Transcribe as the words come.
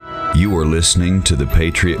You are listening to the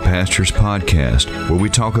Patriot Pastors Podcast, where we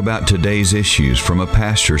talk about today's issues from a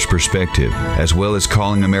pastor's perspective, as well as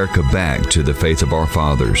calling America back to the faith of our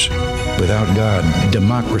fathers. Without God,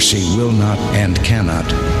 democracy will not and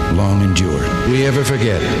cannot long endure. We ever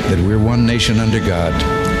forget that we're one nation under God,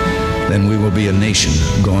 then we will be a nation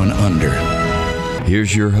gone under.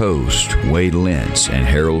 Here's your host, Wade Lentz and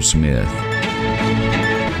Harold Smith.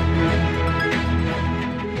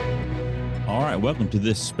 Welcome to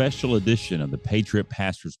this special edition of the Patriot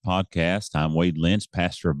Pastors Podcast. I'm Wade Lentz,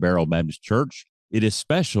 pastor of Beryl Baptist Church. It is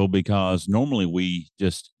special because normally we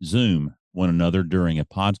just Zoom one another during a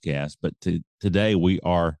podcast, but today we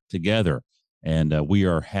are together, and we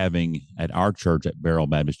are having at our church at Beryl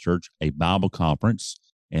Baptist Church a Bible conference,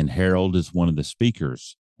 and Harold is one of the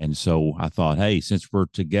speakers. And so I thought, hey, since we're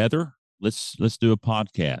together, let's do a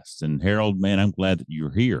podcast. And Harold, man, I'm glad that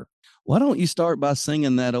you're here. Why don't you start by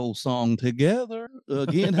singing that old song together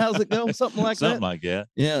again? How's it go? Something like that? Something like that.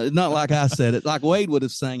 Yeah, not like I said it, like Wade would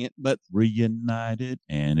have sang it, but reunited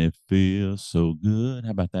and it feels so good.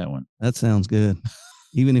 How about that one? That sounds good.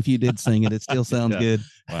 Even if you did sing it, it still sounds good.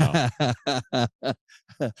 Wow.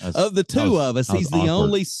 Of the two of us, he's the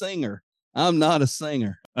only singer. I'm not a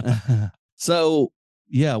singer. So,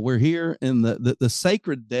 yeah, we're here, and the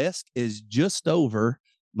sacred desk is just over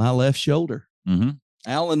my left shoulder. Mm-hmm.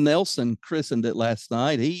 Alan Nelson christened it last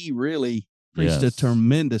night. He really preached a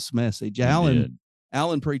tremendous message. Alan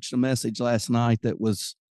preached a message last night that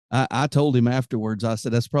was, I told him afterwards, I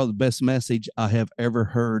said, that's probably the best message I have ever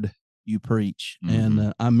heard you preach. Mm-hmm.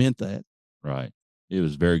 And I meant that. Right. It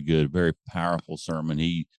was very good, very powerful sermon.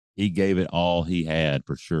 He gave it all he had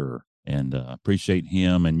for sure. And appreciate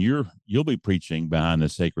him. And you'll be preaching behind the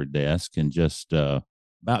sacred desk in just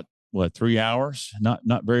about 3 hours?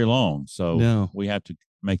 Not very long. So we have to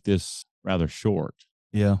make this rather short.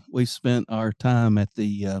 Yeah. We spent our time at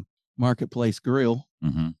the Marketplace Grill,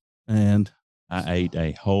 mm-hmm. and I ate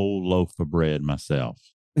a whole loaf of bread myself.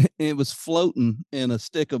 It was floating in a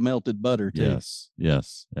stick of melted butter too.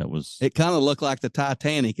 Yes. It kind of looked like the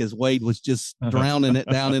Titanic as Wade was just drowning it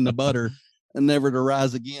down in the butter and never to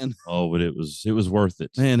rise again. Oh, but it was worth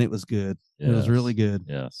it. Man, it was good. Yes. It was really good.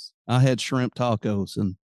 Yes. I had shrimp tacos,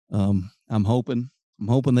 and I'm hoping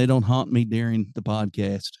they don't haunt me during the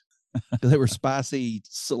podcast. They were spicy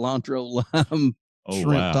cilantro lime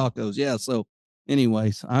shrimp tacos. Yeah. So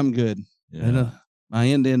anyways, I'm good. Yeah. And, my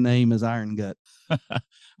Indian name is Iron Gut.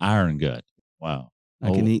 Iron Gut. Wow.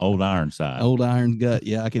 I can eat old Ironside. Old Iron Gut.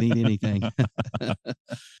 Yeah. I can eat anything.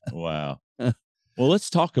 Wow. Well, let's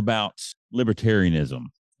talk about libertarianism.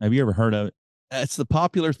 Have you ever heard of it? It's the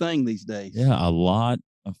popular thing these days. Yeah. A lot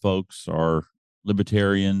of folks are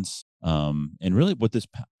libertarians. And really what this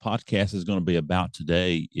podcast is going to be about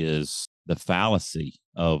today is the fallacy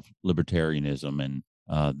of libertarianism and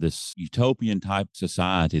this utopian type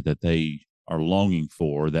society that they are longing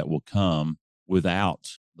for that will come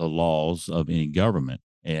without the laws of any government.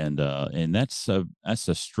 And that's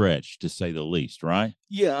a stretch, to say the least, right?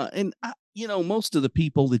 Yeah. And most of the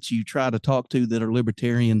people that you try to talk to that are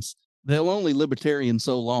libertarians, they'll only libertarian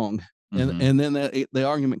so long. Mm-hmm. And then the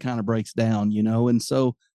argument kind of breaks down, and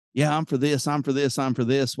so, yeah, I'm for this, I'm for this, I'm for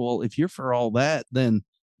this. Well, if you're for all that, then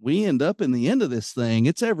we end up in the end of this thing.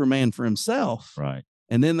 It's every man for himself. Right.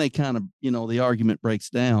 And then they kind of, the argument breaks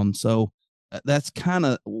down. So that's kind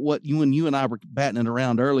of what when you and I were batting it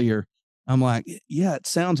around earlier. I'm like, yeah, it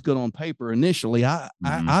sounds good on paper. Initially, I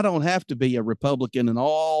don't have to be a Republican and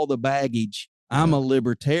all the baggage. I'm a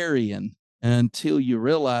libertarian. Until you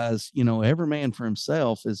realize, every man for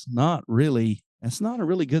himself that's not a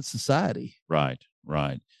really good society. Right.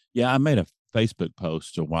 Yeah. I made a Facebook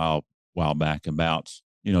post a while back about,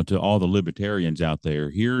 to all the libertarians out there,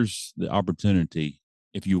 here's the opportunity.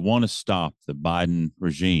 If you want to stop the Biden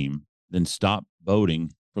regime, then stop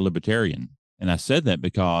voting for Libertarian. And I said that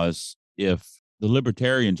because if the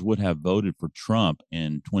libertarians would have voted for Trump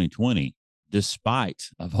in 2020, despite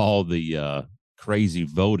of all the crazy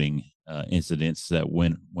voting incidents that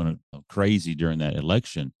went crazy during that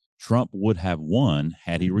election, Trump would have won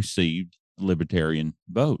had he received libertarian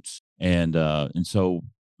votes. And so,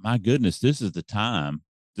 my goodness, this is the time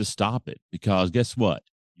to stop it, because guess what?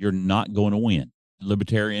 You're not going to win.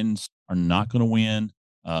 Libertarians are not going to win,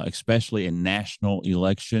 especially a national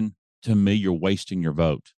election. To me, you're wasting your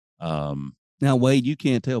vote. Now, Wade, you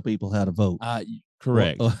can't tell people how to vote.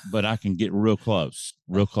 Correct. But I can get real close.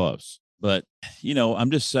 But,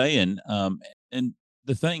 I'm just saying, and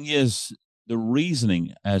the thing is, the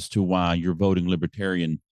reasoning as to why you're voting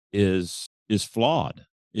libertarian is flawed.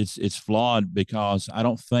 It's flawed because I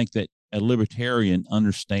don't think that a libertarian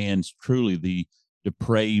understands truly the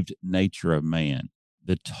depraved nature of man.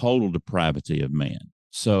 the total depravity of man.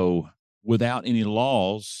 So without any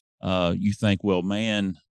laws, you think, well,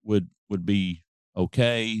 man would be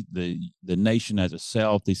okay. The nation as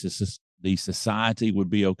itself, the society would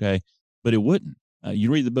be okay, but it wouldn't.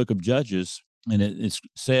 You read the book of Judges, and it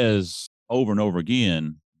says over and over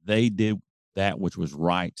again, they did that which was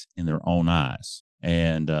right in their own eyes.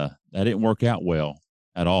 And that didn't work out well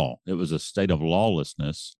at all. It was a state of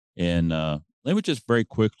lawlessness. And let me just very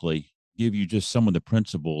quickly give you just some of the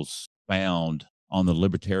principles found on the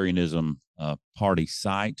Libertarianism party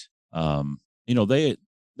site.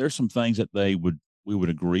 There's some things that we would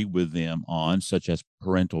agree with them on, such as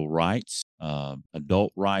parental rights,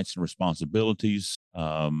 adult rights and responsibilities.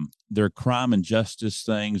 Their crime and justice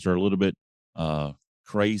things are a little bit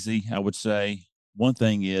crazy, I would say. One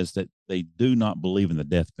thing is that they do not believe in the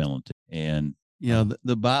death penalty. And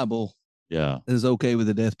the Bible is okay with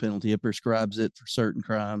the death penalty. It prescribes it for certain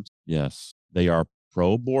crimes. Yes. They are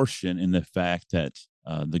pro-abortion in the fact that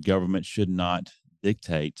the government should not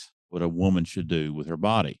dictate what a woman should do with her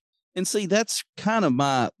body. And see, that's kind of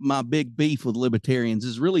my big beef with libertarians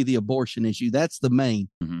is really the abortion issue. That's the main.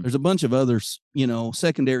 Mm-hmm. There's a bunch of others,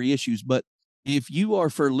 secondary issues. But if you are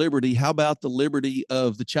for liberty, how about the liberty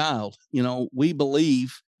of the child? We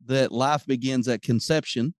believe that life begins at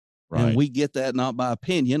conception. Right. And we get that not by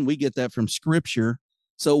opinion. We get that from Scripture.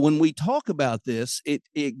 So when we talk about this,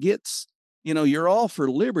 it gets, you're all for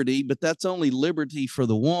liberty, but that's only liberty for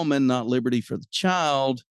the woman, not liberty for the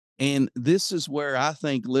child. And this is where I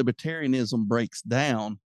think libertarianism breaks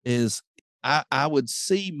down is I would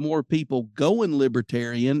see more people going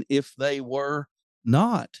libertarian if they were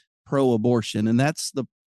not pro-abortion. And that's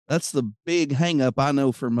the big hang up I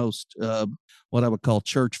know for most what I would call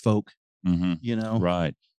church folk,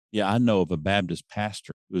 Right. Yeah, I know of a Baptist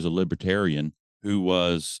pastor who was a libertarian who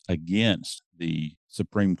was against the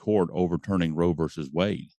Supreme Court overturning Roe versus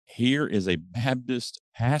Wade. Here is a Baptist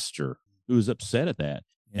pastor who is upset at that.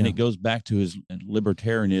 Yeah. And it goes back to his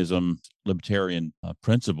libertarian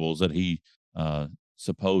principles that he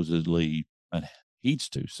supposedly heeds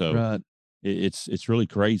to. So right. It's really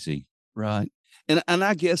crazy. Right. And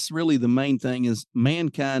I guess really the main thing is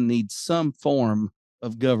mankind needs some form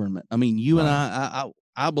of government. I mean, you right. and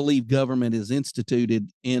I believe government is instituted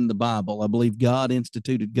in the Bible. I believe God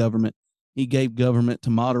instituted government. He gave government to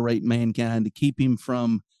moderate mankind, to keep him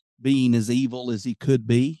from being as evil as he could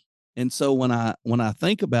be. And so when I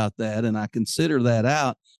think about that and I consider that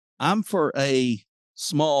out, I'm for a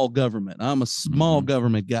small government. I'm a small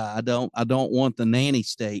government guy. I don't want the nanny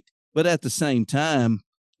state. But at the same time,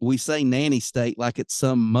 we say nanny state like it's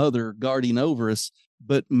some mother guarding over us,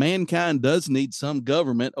 but mankind does need some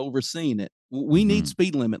government overseeing it. We need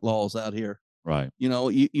speed limit laws out here. Right.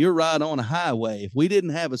 You're right on a highway. If we didn't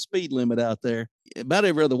have a speed limit out there, about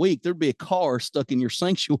every other week, there'd be a car stuck in your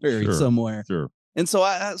sanctuary somewhere. Sure. And so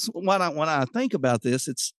when I think about this,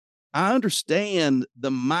 I understand the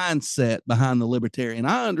mindset behind the libertarian.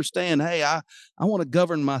 I understand, hey, I want to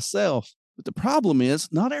govern myself. But the problem is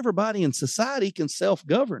not everybody in society can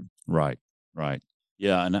self-govern. Right.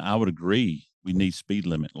 Yeah, and I would agree. We need speed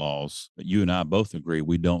limit laws, but you and I both agree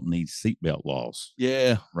we don't need seatbelt laws.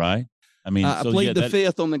 Yeah. Right? I mean, I plead the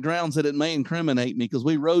fifth on the grounds that it may incriminate me because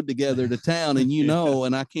we rode together to town and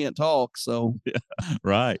and I can't talk. So, yeah,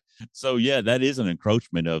 right. So, that is an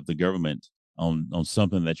encroachment of the government on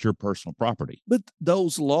something that's your personal property. But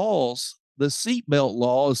those laws, the seatbelt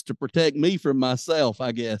law is to protect me from myself,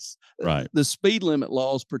 I guess. Right. The speed limit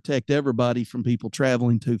laws protect everybody from people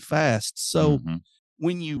traveling too fast. So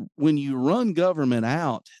when you run government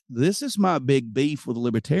out, this is my big beef with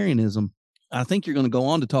libertarianism. I think you're going to go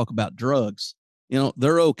on to talk about drugs.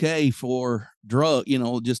 They're okay for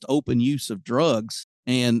just open use of drugs.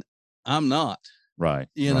 And I'm not. Right.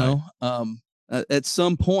 At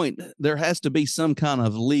some point, there has to be some kind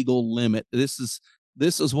of legal limit. This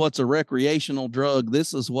is what's a recreational drug.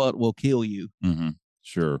 This is what will kill you. Mm-hmm.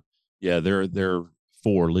 Sure. Yeah, they're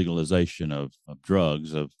for legalization of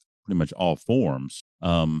drugs of pretty much all forms.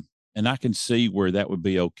 And I can see where that would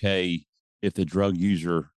be okay if the drug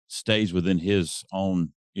user stays within his own,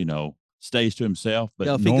 stays to himself. But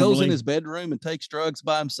if he goes in his bedroom and takes drugs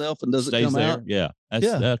by himself and doesn't come there, out. Yeah. That's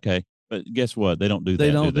okay. But guess what? They don't do that.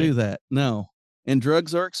 They don't do that. No. And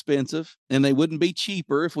drugs are expensive and they wouldn't be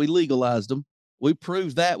cheaper if we legalized them. We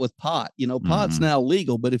proved that with pot. Pot's now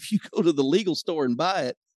legal, but if you go to the legal store and buy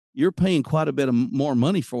it, you're paying quite a bit of more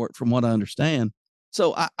money for it from what I understand.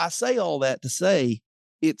 So I say all that to say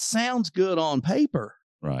it sounds good on paper.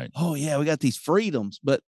 Right. Oh yeah, we got these freedoms,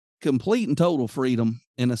 but complete and total freedom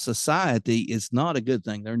in a society is not a good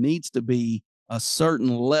thing. There needs to be a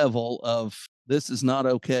certain level of this is not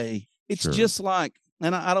okay. It's just like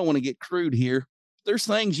and I don't want to get crude here. There's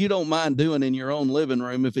things you don't mind doing in your own living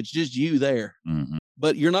room if it's just you there,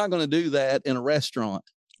 but you're not going to do that in a restaurant.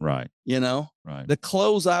 Right. Right. The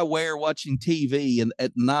clothes I wear watching TV and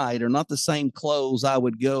at night are not the same clothes I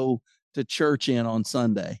would go to church in on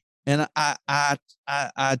Sunday. And I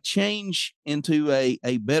change into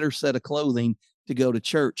a better set of clothing to go to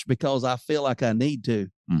church because I feel like I need to.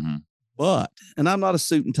 But, and I'm not a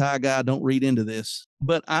suit and tie guy, don't read into this,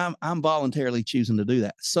 but I'm voluntarily choosing to do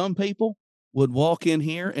that. Some people would walk in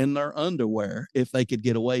here in their underwear if they could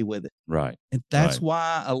get away with it. Right. And that's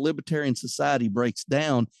why a libertarian society breaks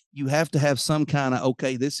down. You have to have some kind of,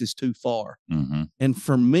 okay, this is too far. And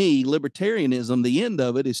for me, libertarianism, the end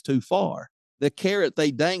of it is too far. The carrot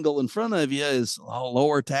they dangle in front of you is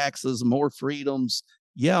lower taxes, more freedoms.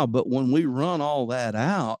 Yeah, but when we run all that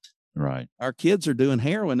out, our kids are doing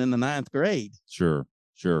heroin in the 9th grade. Sure.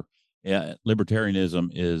 Yeah, libertarianism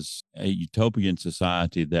is a utopian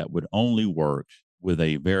society that would only work with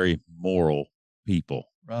a very moral people.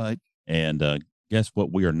 Right. And guess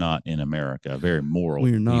what? We are not in America, a very moral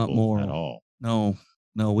We're not people moral at all.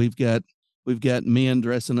 No, we've got men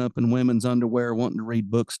dressing up in women's underwear wanting to read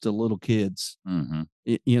books to little kids.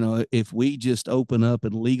 If we just open up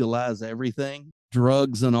and legalize everything,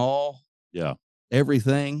 drugs and all,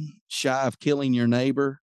 everything shy of killing your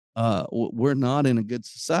neighbor, we're not in a good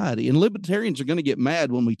society. And libertarians are going to get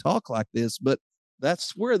mad when we talk like this, but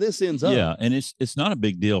that's where this ends up. Yeah, and it's not a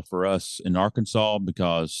big deal for us in Arkansas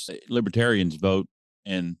because libertarians vote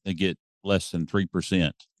and they get less than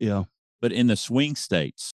 3%. Yeah. But in the swing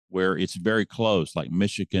states where it's very close, like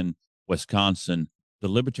Michigan, Wisconsin, the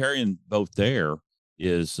libertarian vote there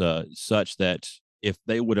is such that if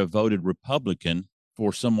they would have voted Republican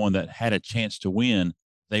for someone that had a chance to win,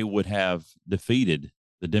 they would have defeated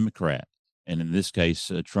the Democrat. And in this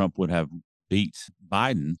case, Trump would have beat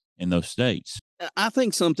Biden in those states. I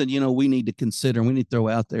think something, we need to consider, we need to throw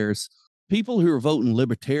out there is people who are voting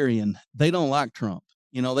libertarian, they don't like Trump.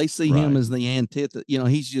 They see him as the antithesis.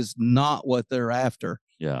 He's just not what they're after.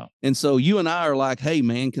 Yeah. And so you and I are like, hey,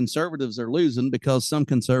 man, conservatives are losing because some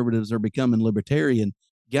conservatives are becoming libertarian.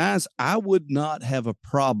 Guys, I would not have a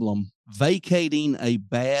problem vacating a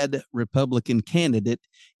bad Republican candidate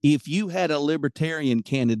if you had a libertarian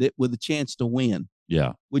candidate with a chance to win.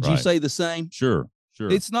 Yeah. Would you say the same? Sure.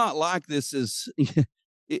 It's not like this is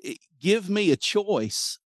give me a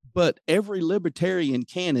choice, but every libertarian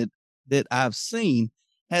candidate that I've seen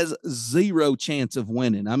has zero chance of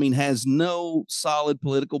winning. I mean, has no solid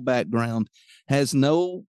political background, has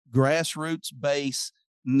no grassroots base,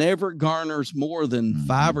 never garners more than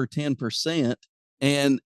 5 or 10%.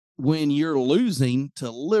 And when you're losing to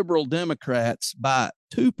liberal Democrats by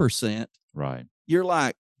 2%, you're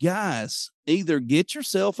like, guys, either get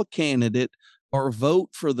yourself a candidate or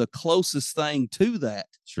vote for the closest thing to that.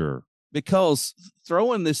 Sure. Because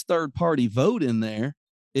throwing this third party vote in there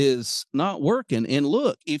is not working. And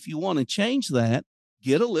look, if you want to change that,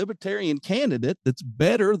 get a libertarian candidate that's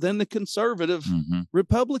better than the conservative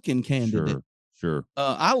Republican candidate. Sure.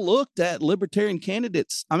 I looked at libertarian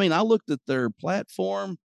candidates. I mean, I looked at their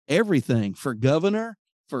platform, everything for governor,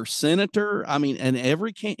 for senator. I mean, and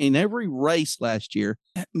in every race last year,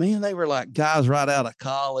 man, they were like guys right out of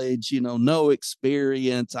college, no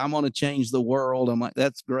experience. I'm going to change the world. I'm like,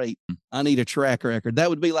 that's great. I need a track record. That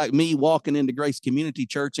would be like me walking into Grace Community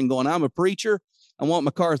Church and going, I'm a preacher. I want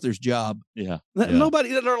MacArthur's job. Yeah. Nobody,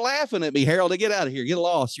 they're laughing at me, Harold, to get out of here, get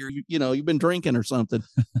lost. You've been drinking or something.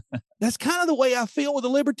 That's kind of the way I feel with a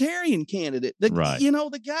libertarian candidate. The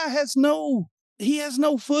guy has no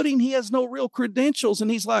footing. He has no real credentials.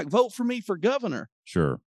 And he's like, vote for me for governor.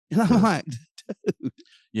 Sure. And I'm like, dude.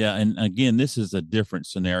 Yeah. And again, this is a different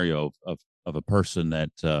scenario of a person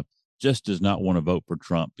that just does not want to vote for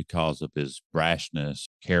Trump because of his brashness,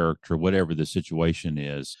 character, whatever the situation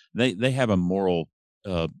is. They have a moral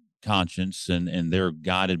conscience and they're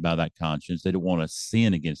guided by that conscience. They don't want to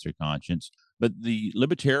sin against their conscience. But the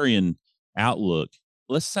libertarian outlook,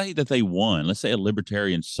 let's say that they won. Let's say a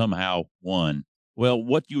libertarian somehow won. Well,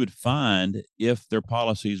 what you would find if their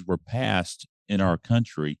policies were passed in our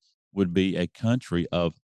country would be a country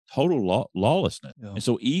of total lawlessness. Yeah. And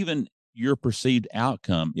so even your perceived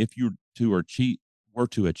outcome, if you were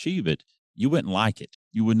to achieve it, you wouldn't like it.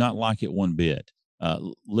 You would not like it one bit.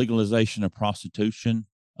 Legalization of prostitution,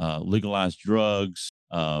 legalized drugs.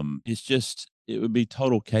 It would be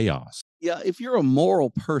total chaos. Yeah. If you're a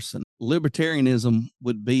moral person, libertarianism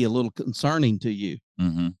would be a little concerning to you.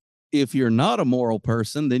 If you're not a moral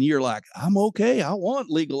person, then you're like, I'm okay. I want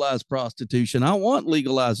legalized prostitution. I want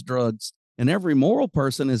legalized drugs. And every moral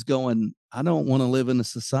person is going, I don't want to live in a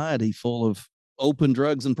society full of open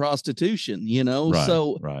drugs and prostitution, you know? Right,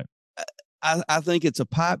 So right. I think it's a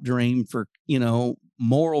pipe dream for, you know,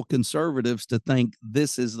 moral conservatives to think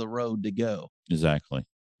this is the road to go. Exactly.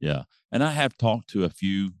 Yeah. And I have talked to a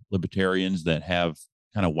few libertarians that have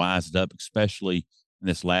kind of wised up, especially in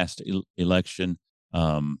this last election,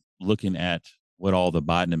 looking at what all the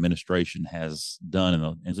Biden administration has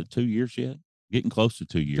done. Is it 2 years yet? Getting close to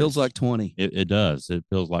 2 years. Feels like 20. It does. It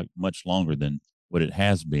feels like much longer than what it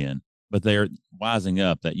has been. But they're wising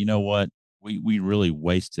up that, you know what, we really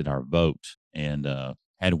wasted our vote. And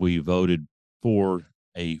had we voted for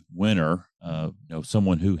a winner, you know,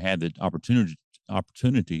 someone who had the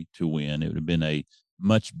opportunity to win, it would have been a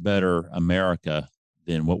much better America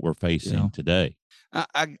than what we're facing today.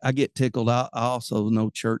 I get tickled. I also know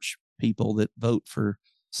church people that vote for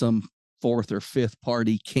some fourth or fifth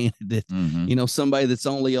party candidate, you know, somebody that's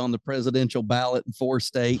only on the presidential ballot in 4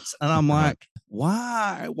 states. And I'm like,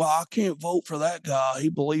 why? Well, I can't vote for that guy. He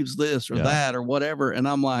believes this or that or whatever. And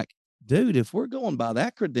I'm like, dude, if we're going by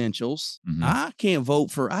that credentials, I can't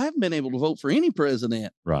vote for, I haven't been able to vote for any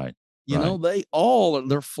president. Right. You know,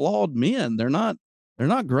 they're flawed men. They're not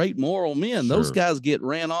great moral men. Sure. Those guys get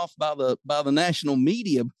ran off by the national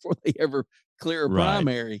media before they ever clear a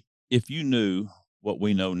primary. If you knew what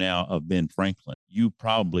we know now of Ben Franklin, you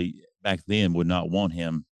probably back then would not want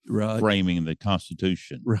him framing the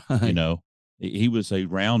Constitution. Right. You know, he was a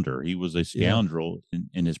rounder. He was a scoundrel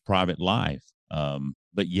in his private life.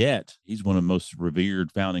 But yet he's one of the most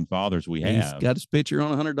revered founding fathers we have. He's got his picture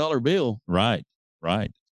on a $100 bill. Right.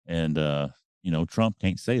 Right. And, you know, Trump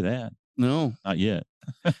can't say that. No, not yet.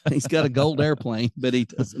 He's got a gold airplane, but he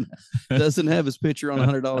doesn't have his picture on a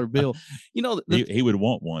 $100 bill. You know, he would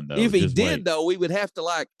want one though. If he did, though, we would have to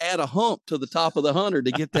like add a hump to the top of the 100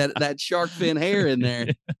 to get that shark fin hair in there.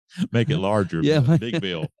 Make it larger. Yeah, big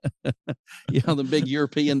bill. You know, the big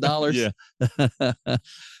European dollars. Yeah.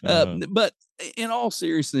 But in all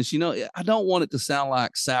seriousness, you know, I don't want it to sound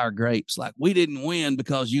like sour grapes, like we didn't win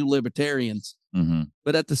because you libertarians.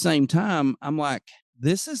 But at the same time, I'm like,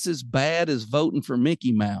 this is as bad as voting for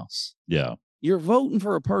Mickey Mouse. Yeah. You're voting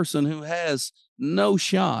for a person who has no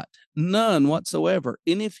shot, none whatsoever.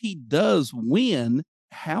 And if he does win,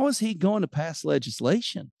 how is he going to pass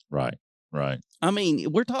legislation? Right. Right. I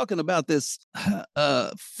mean, we're talking about this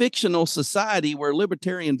fictional society where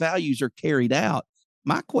libertarian values are carried out.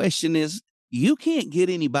 My question is, you can't get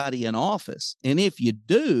anybody in office. And if you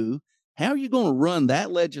do, how are you going to run that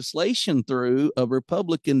legislation through a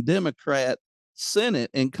Republican Democrat Senate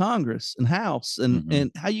and Congress and House?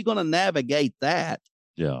 And how are you going to navigate that?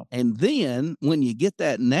 Yeah. And then when you get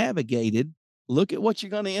that navigated, look at what you're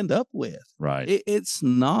going to end up with. Right. It's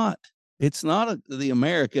not the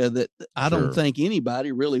America that I don't think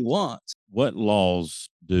anybody really wants. What laws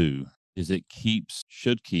do is it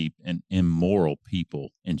should keep an immoral people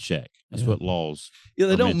in check. That's what laws. Yeah,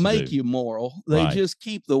 they don't make you moral. They just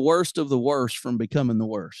keep the worst of the worst from becoming the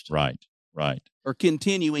worst. Right. Right. Or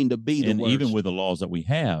continuing to be the worst. And even with the laws that we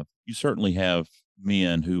have, you certainly have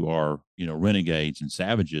men who are, you know, renegades and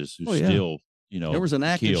savages who still, you know, there was an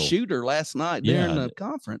active shooter last night during the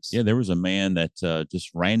conference. Yeah, there was a man that just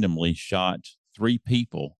randomly shot 3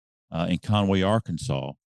 people in Conway,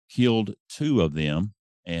 Arkansas, killed 2 of them,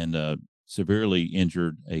 and severely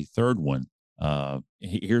injured a 3rd one.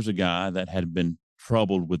 Here's a guy that had been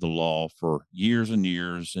troubled with the law for years and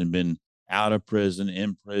years and been out of prison,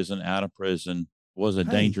 in prison, out of prison, was a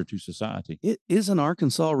danger to society. Isn't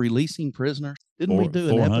Arkansas releasing prisoners? Didn't we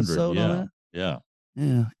do an episode on that? Yeah.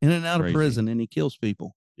 Yeah. In and out of prison, and he kills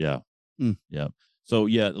people. Yeah. Yeah. So,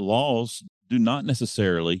 laws do not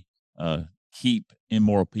necessarily keep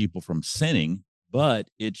immoral people from sinning, but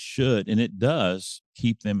it should, and it does,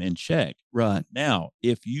 keep them in check. Right. Now,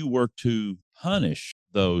 if you were to punish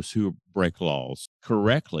those who break laws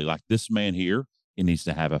correctly, like this man here, he needs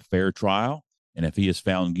to have a fair trial. And if he is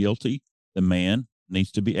found guilty, the man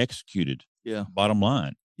needs to be executed. Yeah. Bottom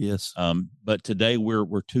line. Yes. But today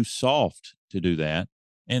we're too soft to do that.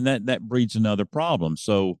 And that breeds another problem.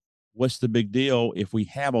 So what's the big deal if we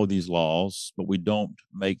have all these laws, but we don't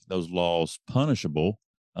make those laws punishable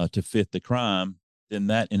to fit the crime? Then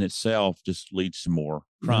that in itself just leads to more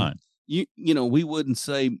crime. You know, we wouldn't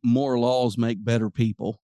say more laws make better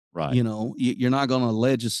people. Right. You know, you're not going to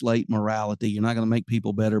legislate morality. You're not going to make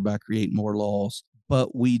people better by creating more laws.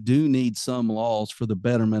 But we do need some laws for the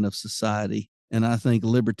betterment of society. And I think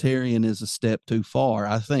libertarian is a step too far.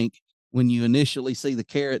 I think when you initially see the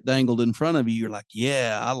carrot dangled in front of you, you're like,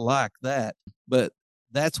 yeah, I like that. But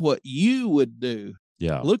that's what you would do.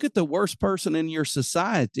 Yeah. Look at the worst person in your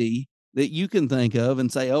society that you can think of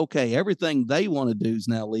and say, okay, everything they want to do is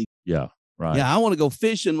now legal. Yeah. Right. Yeah, I want to go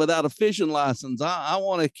fishing without a fishing license. I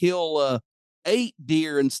want to kill 8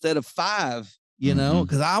 deer instead of 5, you know,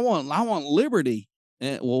 because I want liberty.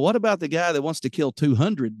 And, well, what about the guy that wants to kill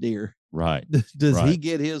 200 deer? Right. Does right. he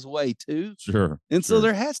get his way too? Sure. And so sure.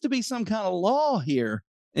 there has to be some kind of law here.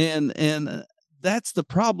 And that's the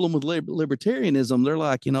problem with libertarianism. They're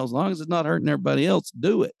like, you know, as long as it's not hurting everybody else,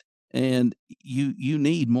 do it. And you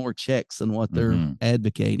need more checks than what they're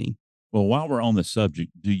advocating. Well, while we're on the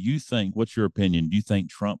subject, what's your opinion? Do you think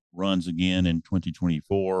Trump runs again in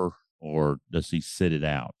 2024, or does he sit it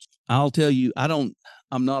out? I'll tell you, I'm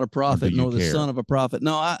not a prophet nor the son of a prophet.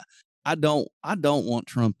 No, I don't want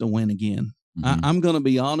Trump to win again. I'm going to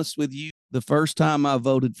be honest with you. The first time I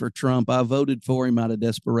voted for Trump, I voted for him out of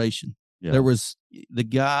desperation. Yeah. There was the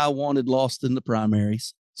guy I wanted lost in the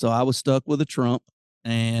primaries. So I was stuck with a Trump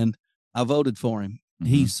and I voted for him.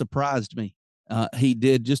 He surprised me. He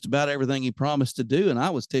did just about everything he promised to do. And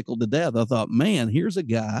I was tickled to death. I thought, man, here's a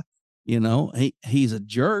guy, you know, he's a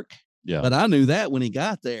jerk. Yeah. But I knew that when he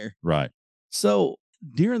got there. Right. So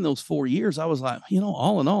during those 4 years, I was like, you know,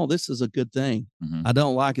 all in all, this is a good thing. I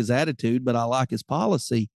don't like his attitude, but I like his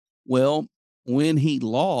policy. Well, when he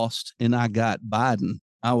lost and I got Biden,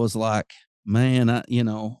 I was like, man,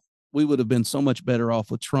 we would have been so much better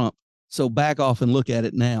off with Trump. So back off and look at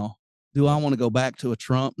it now. Do I want to go back to a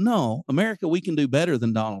Trump? No, America, we can do better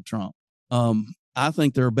than Donald Trump. I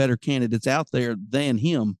think there are better candidates out there than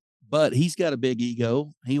him, but he's got a big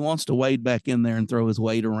ego. He wants to wade back in there and throw his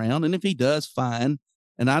weight around. And if he does, fine.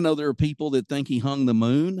 And I know there are people that think he hung the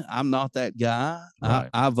moon. I'm not that guy. Right.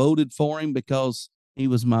 I voted for him because he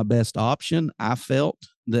was my best option. I felt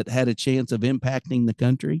that had a chance of impacting the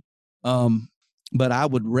country. But I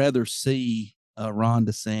would rather see Ron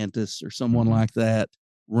DeSantis or someone like that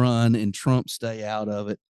run and Trump stay out of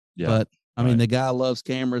it. Yeah. But I mean, the guy loves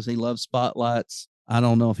cameras. He loves spotlights. I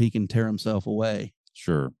don't know if he can tear himself away.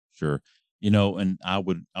 Sure. You know, and I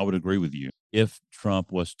would agree with you. If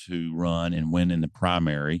Trump was to run and win in the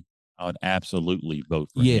primary, I would absolutely vote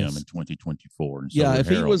for him in 2024. And so if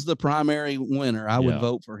he was the primary winner, I would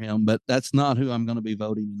vote for him, but that's not who I'm going to be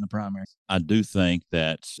voting in the primary. I do think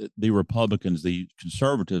that the Republicans, the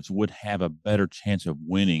conservatives, would have a better chance of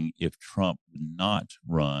winning if Trump did not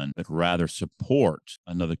run, but rather support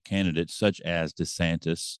another candidate such as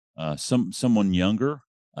DeSantis, someone younger,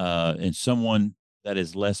 and someone that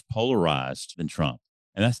is less polarized than Trump.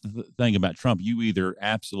 And that's the thing about Trump. You either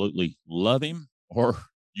absolutely love him or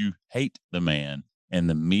you hate the man, and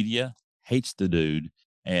the media hates the dude.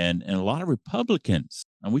 And a lot of Republicans,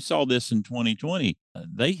 and we saw this in 2020,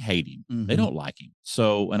 they hate him. They don't like him.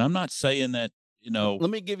 So, and I'm not saying that, you know. Let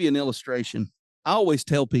me give you an illustration. I always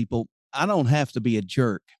tell people, I don't have to be a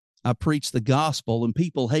jerk. I preach the gospel and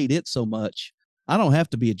people hate it so much. I don't have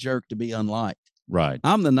to be a jerk to be unliked. Right.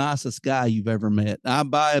 I'm the nicest guy you've ever met. I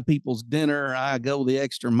buy people's dinner. I go the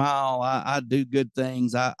extra mile. I do good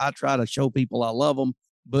things. I try to show people I love them.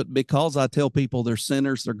 But because I tell people they're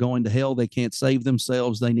sinners, they're going to hell, they can't save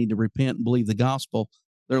themselves, they need to repent and believe the gospel,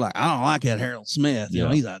 they're like, I don't like that Harold Smith. You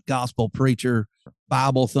know, he's a gospel preacher,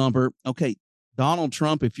 Bible thumper. Okay, Donald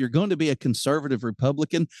Trump, if you're going to be a conservative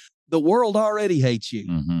Republican, the world already hates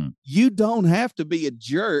you. You don't have to be a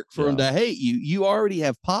jerk for them to hate you. You already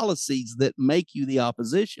have policies that make you the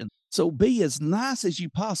opposition. So be as nice as you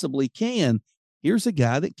possibly can. Here's a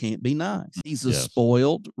guy that can't be nice. He's a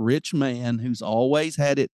spoiled, rich man who's always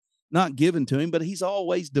had it not given to him, but he's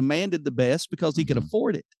always demanded the best because he could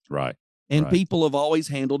afford it. Right. And people have always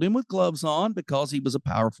handled him with gloves on because he was a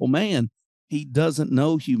powerful man. He doesn't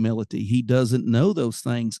know humility. He doesn't know those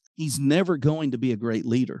things. He's never going to be a great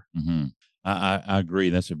leader. I agree.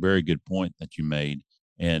 That's a very good point that you made.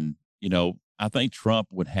 And, you know, I think Trump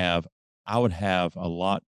I would have a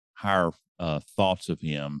lot higher thoughts of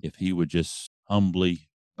him if he would just humbly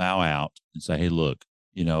bow out and say, hey, look,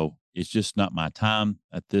 you know, it's just not my time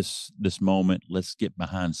at this moment. Let's get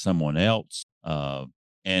behind someone else.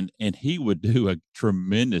 And he would do a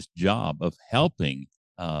tremendous job of helping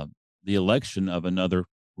the election of another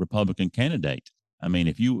Republican candidate. I mean,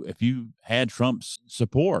 if you had Trump's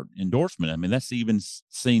support endorsement, I mean, that's even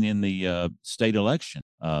seen in the state election.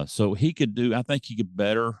 So I think he could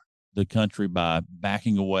better the country by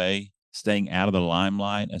backing away, staying out of the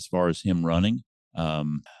limelight as far as him running.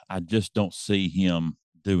 I just don't see him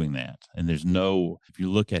doing that. And if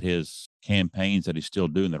you look at his campaigns that he's still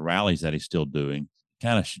doing, the rallies that he's still doing,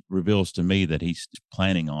 kind of reveals to me that he's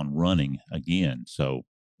planning on running again. So,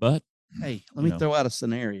 but hey, let me throw out a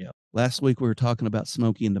scenario. Last week we were talking about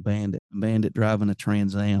Smokey and the Bandit driving a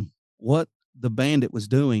Trans Am. What the Bandit was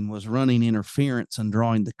doing was running interference and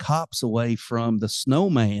drawing the cops away from the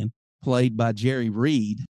snowman, played by Jerry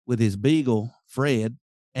Reed, with his beagle, Fred,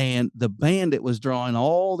 and the bandit was drawing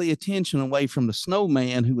all the attention away from the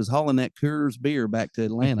snowman who was hauling that Coors beer back to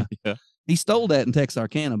Atlanta. Yeah. He stole that in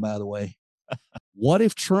Texarkana, by the way. What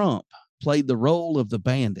if Trump played the role of the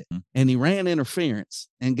bandit and he ran interference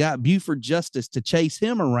and got Buford Justice to chase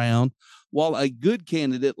him around while a good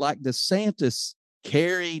candidate like DeSantis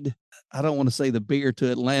carried, I don't want to say the beer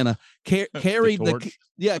to Atlanta, carried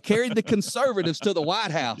the conservatives to the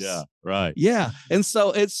White House. Yeah, right. Yeah. And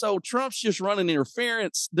so Trump's just running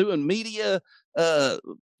interference, doing media,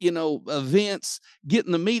 events,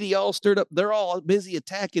 getting the media all stirred up. They're all busy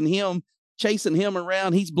attacking him, chasing him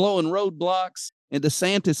around. He's blowing roadblocks, and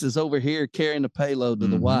DeSantis is over here carrying the payload to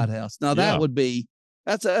the White House. Now that would be,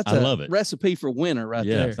 that's a recipe for winner right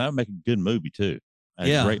there. That would make a good movie too.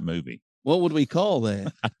 A great movie. What would we call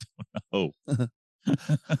that? I don't know.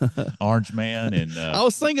 Orange Man and I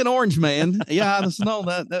was thinking Orange Man. Yeah, I just know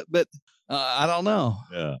that, but I don't know.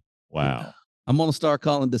 Yeah. Wow. I'm gonna start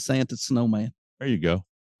calling DeSantis Snowman. There you go.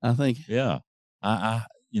 I think. Yeah. I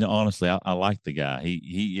honestly, I like the guy.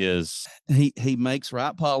 He makes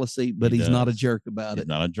right policy, but he's not a jerk about it. He's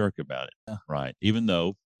not a jerk about it. Yeah. Right. Even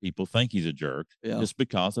though people think he's a jerk just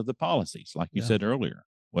because of the policies, like you said earlier.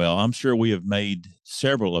 Well, I'm sure we have made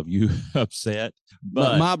several of you upset,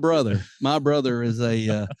 but my brother is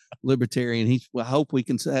a libertarian. I hope we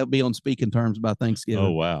can be on speaking terms by Thanksgiving.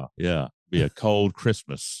 Oh, wow. Yeah. Be a cold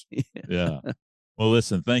Christmas. Yeah. Well,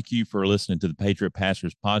 listen, thank you for listening to the Patriot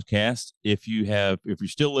Pastors podcast. If you're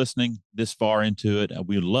still listening this far into it,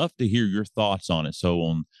 we'd love to hear your thoughts on it. So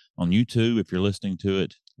on YouTube, if you're listening to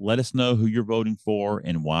it, let us know who you're voting for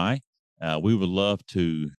and why. We would love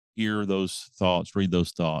to hear those thoughts, read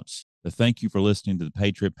those thoughts. But thank you for listening to the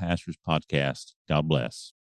Patriot Pastors podcast. God bless.